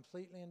rely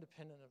completely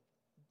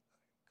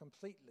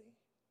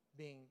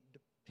being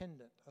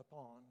dependent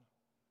upon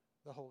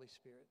the Holy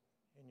Spirit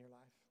in your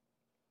life.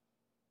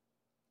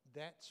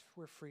 That's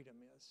where freedom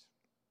is.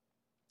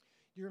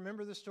 Do you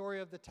remember the story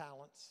of the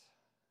talents?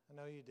 I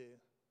know you do.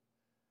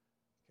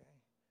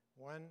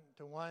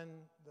 To one,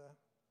 the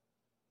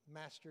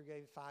master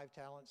gave 5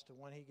 talents. To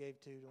one, he gave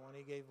 2. To one,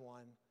 he gave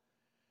 1.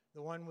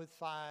 The one with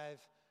 5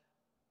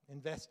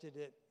 invested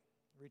it,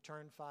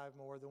 returned 5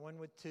 more. The one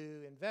with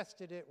 2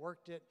 invested it,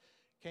 worked it,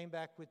 came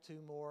back with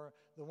 2 more.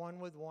 The one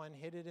with 1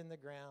 hid it in the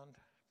ground,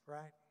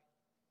 right?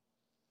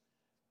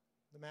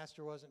 The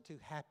master wasn't too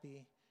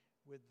happy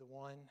with the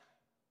one.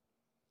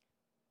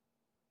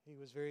 He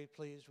was very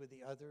pleased with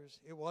the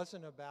others. It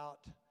wasn't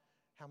about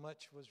how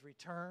much was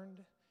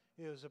returned.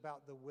 It was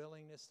about the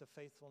willingness, the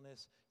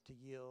faithfulness to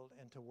yield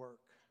and to work.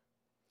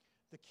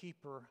 The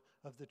keeper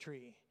of the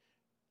tree.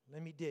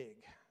 Let me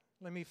dig.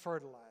 Let me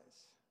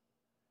fertilize.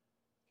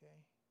 Okay?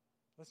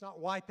 Let's not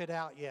wipe it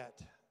out yet.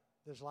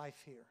 There's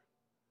life here.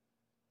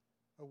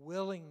 A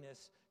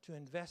willingness to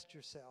invest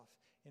yourself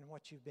in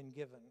what you've been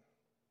given.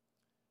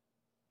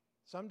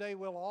 Someday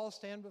we'll all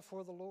stand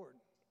before the Lord.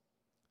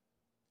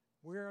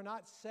 We are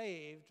not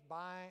saved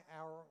by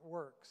our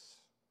works.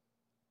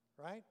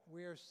 Right?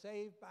 We are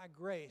saved by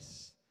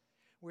grace.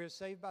 We are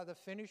saved by the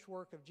finished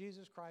work of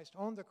Jesus Christ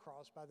on the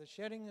cross, by the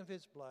shedding of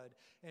His blood,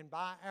 and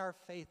by our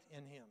faith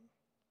in Him.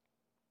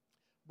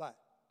 But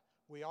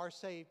we are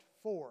saved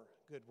for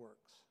good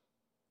works.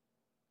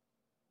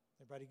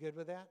 Everybody good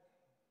with that?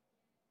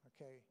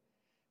 Okay.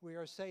 We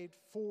are saved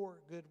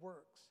for good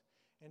works.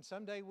 And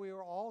someday we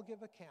will all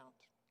give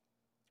account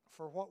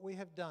for what we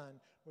have done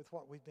with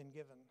what we've been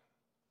given.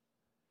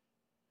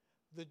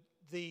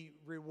 The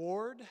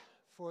reward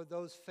for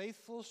those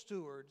faithful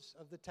stewards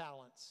of the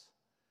talents.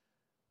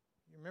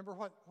 You remember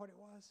what it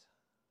was?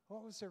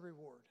 What was their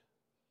reward?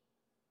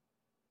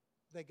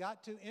 They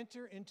got to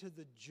enter into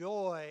the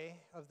joy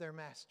of their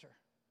master.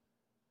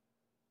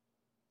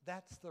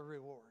 That's the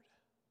reward.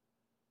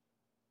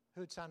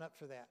 Who'd sign up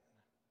for that?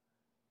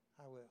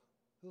 I will.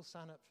 Who'll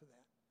sign up for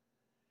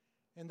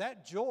that? And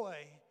that joy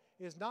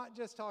is not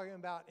just talking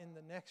about in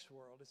the next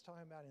world. It's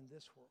talking about in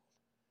this world.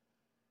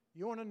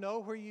 You want to know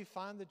where you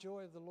find the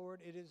joy of the Lord?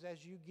 It is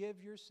as you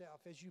give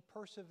yourself, as you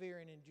persevere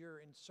and endure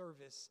in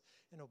service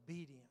and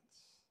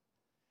obedience,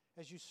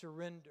 as you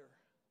surrender.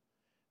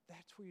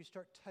 That's where you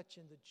start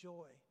touching the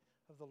joy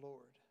of the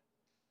Lord.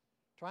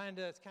 Trying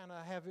to kind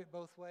of have it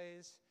both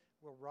ways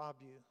will rob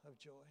you of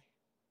joy.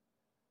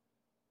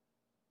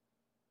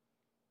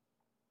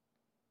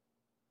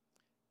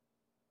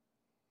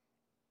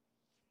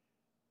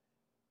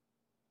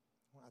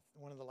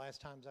 One of the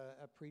last times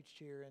I preached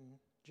here in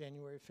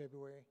January,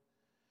 February,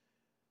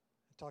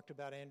 I talked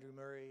about Andrew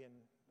Murray, and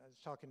I was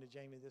talking to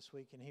Jamie this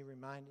week, and he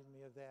reminded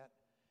me of that.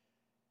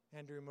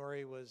 Andrew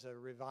Murray was a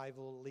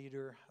revival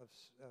leader of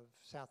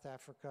South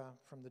Africa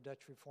from the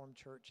Dutch Reformed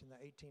Church in the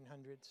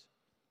 1800s.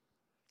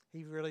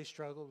 He really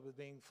struggled with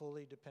being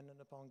fully dependent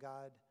upon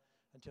God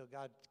until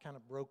God kind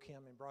of broke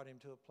him and brought him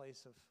to a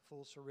place of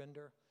full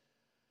surrender.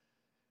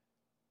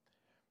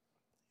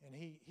 And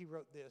he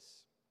wrote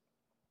this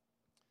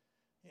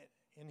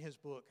in his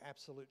book,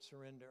 Absolute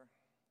Surrender.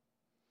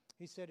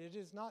 He said, "It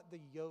is not the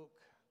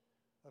yoke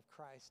of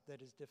Christ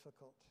that is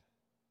difficult.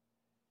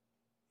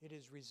 It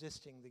is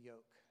resisting the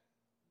yoke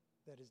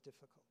that is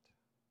difficult."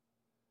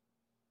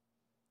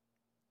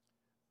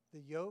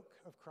 The yoke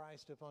of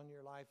Christ upon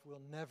your life will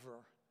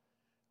never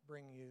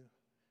bring you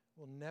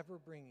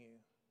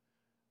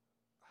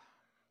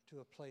to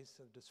a place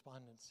of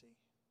despondency.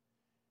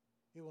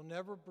 It will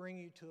never bring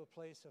you to a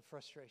place of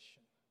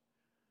frustration.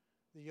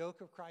 The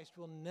yoke of Christ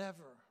will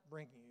never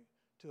bring you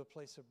to a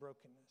place of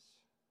brokenness.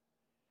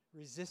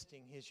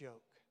 Resisting his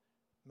yoke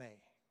may.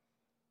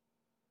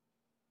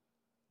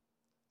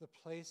 The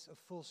place of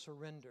full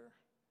surrender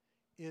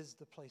is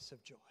the place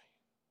of joy.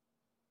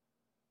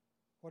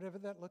 Whatever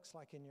that looks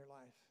like in your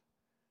life,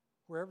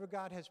 wherever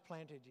God has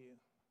planted you,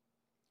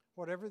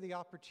 whatever the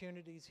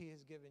opportunities he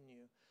has given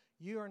you,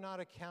 you are not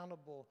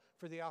accountable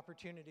for the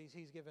opportunities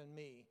he's given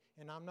me,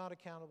 and I'm not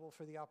accountable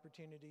for the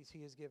opportunities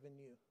he has given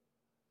you.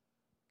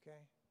 Okay?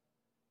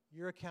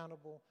 You're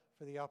accountable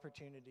for the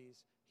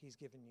opportunities he's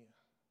given you.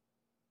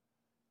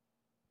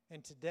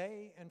 And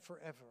today and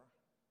forever,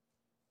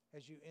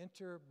 as you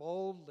enter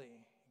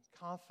boldly and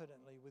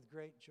confidently with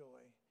great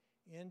joy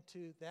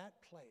into that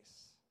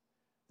place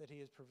that he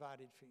has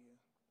provided for you,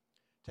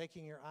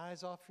 taking your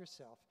eyes off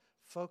yourself,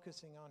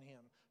 focusing on him,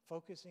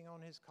 focusing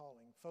on his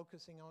calling,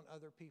 focusing on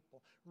other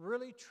people,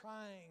 really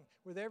trying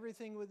with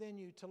everything within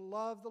you to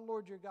love the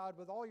Lord your God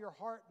with all your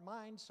heart,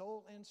 mind,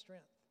 soul, and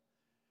strength,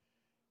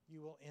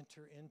 you will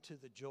enter into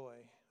the joy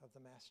of the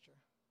Master.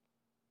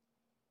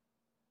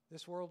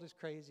 This world is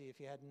crazy if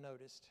you hadn't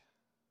noticed,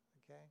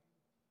 okay?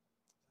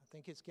 I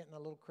think it's getting a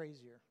little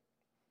crazier.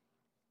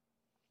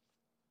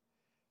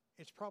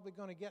 It's probably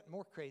going to get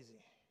more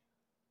crazy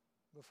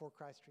before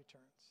Christ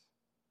returns.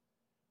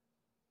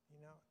 You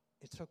know,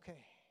 it's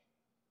okay.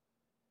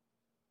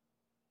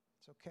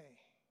 It's okay.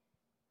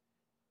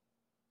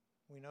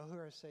 We know who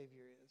our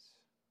Savior is.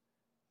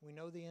 We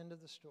know the end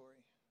of the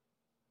story.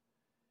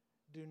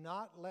 Do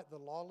not let the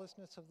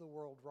lawlessness of the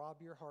world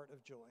rob your heart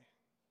of joy.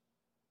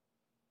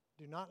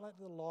 Do not let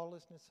the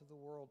lawlessness of the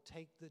world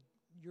take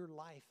your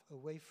life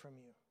away from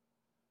you.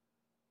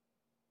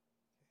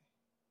 Okay.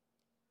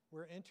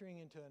 We're entering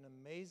into an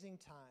amazing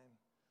time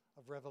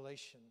of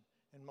revelation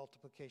and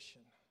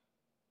multiplication.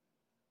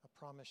 I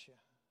promise you.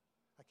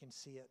 I can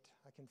see it.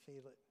 I can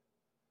feel it.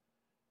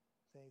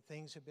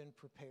 Things have been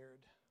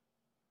prepared.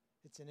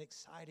 It's an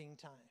exciting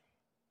time.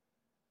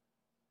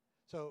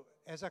 So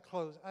as I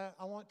close,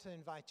 I want to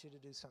invite you to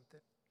do something.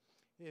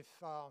 If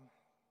I've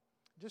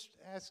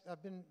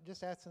been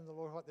just asking the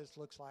Lord what this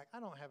looks like. I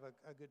don't have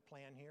a good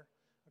plan here.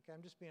 Okay,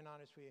 I'm just being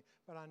honest with you.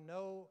 But I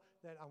know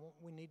that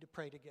we need to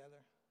pray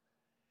together.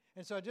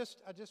 And so I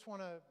just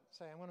want to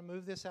say, I want to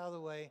move this out of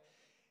the way.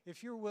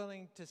 If you're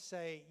willing to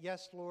say,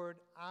 yes, Lord,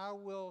 I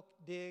will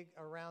dig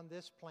around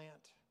this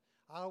plant.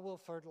 I will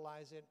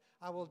fertilize it.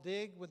 I will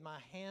dig with my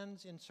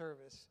hands in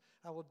service.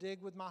 I will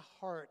dig with my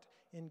heart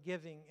in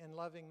giving and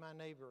loving my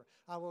neighbor.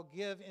 I will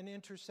give in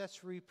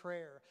intercessory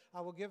prayer.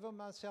 I will give of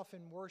myself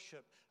in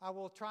worship. I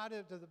will try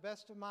to the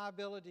best of my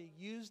ability,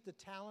 use the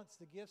talents,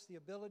 the gifts, the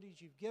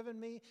abilities you've given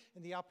me,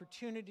 and the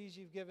opportunities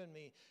you've given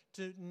me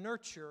to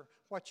nurture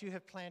what you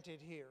have planted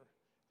here,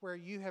 where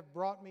you have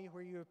brought me,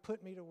 where you have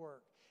put me to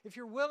work. If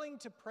you're willing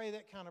to pray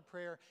that kind of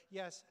prayer,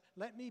 yes,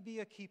 let me be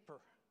a keeper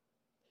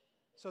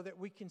so that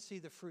we can see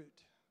the fruit.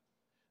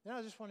 Then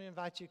I just want to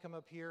invite you to come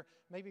up here.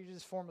 Maybe you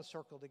just form a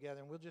circle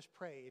together and we'll just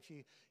pray.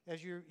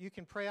 You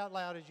can pray out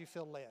loud as you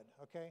feel led,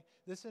 okay?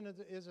 This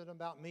isn't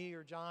about me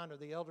or John or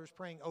the elders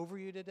praying over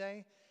you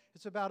today.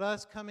 It's about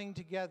us coming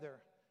together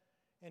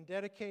and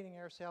dedicating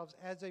ourselves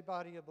as a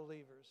body of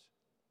believers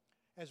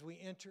as we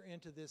enter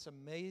into this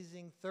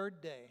amazing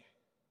third day,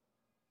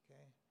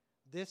 okay?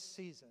 This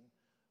season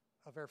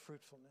of our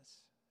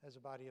fruitfulness as a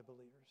body of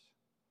believers.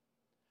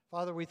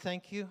 Father, we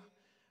thank you.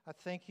 I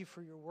thank you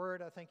for your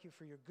word. I thank you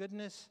for your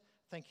goodness.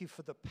 Thank you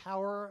for the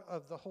power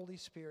of the Holy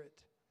Spirit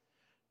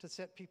to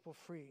set people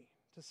free,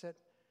 to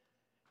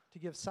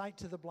give sight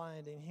to the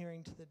blind and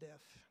hearing to the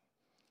deaf,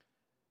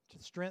 to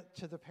strength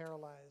to the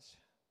paralyzed,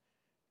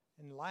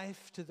 and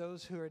life to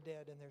those who are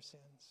dead in their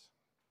sins.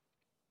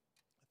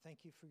 I thank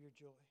you for your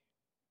joy.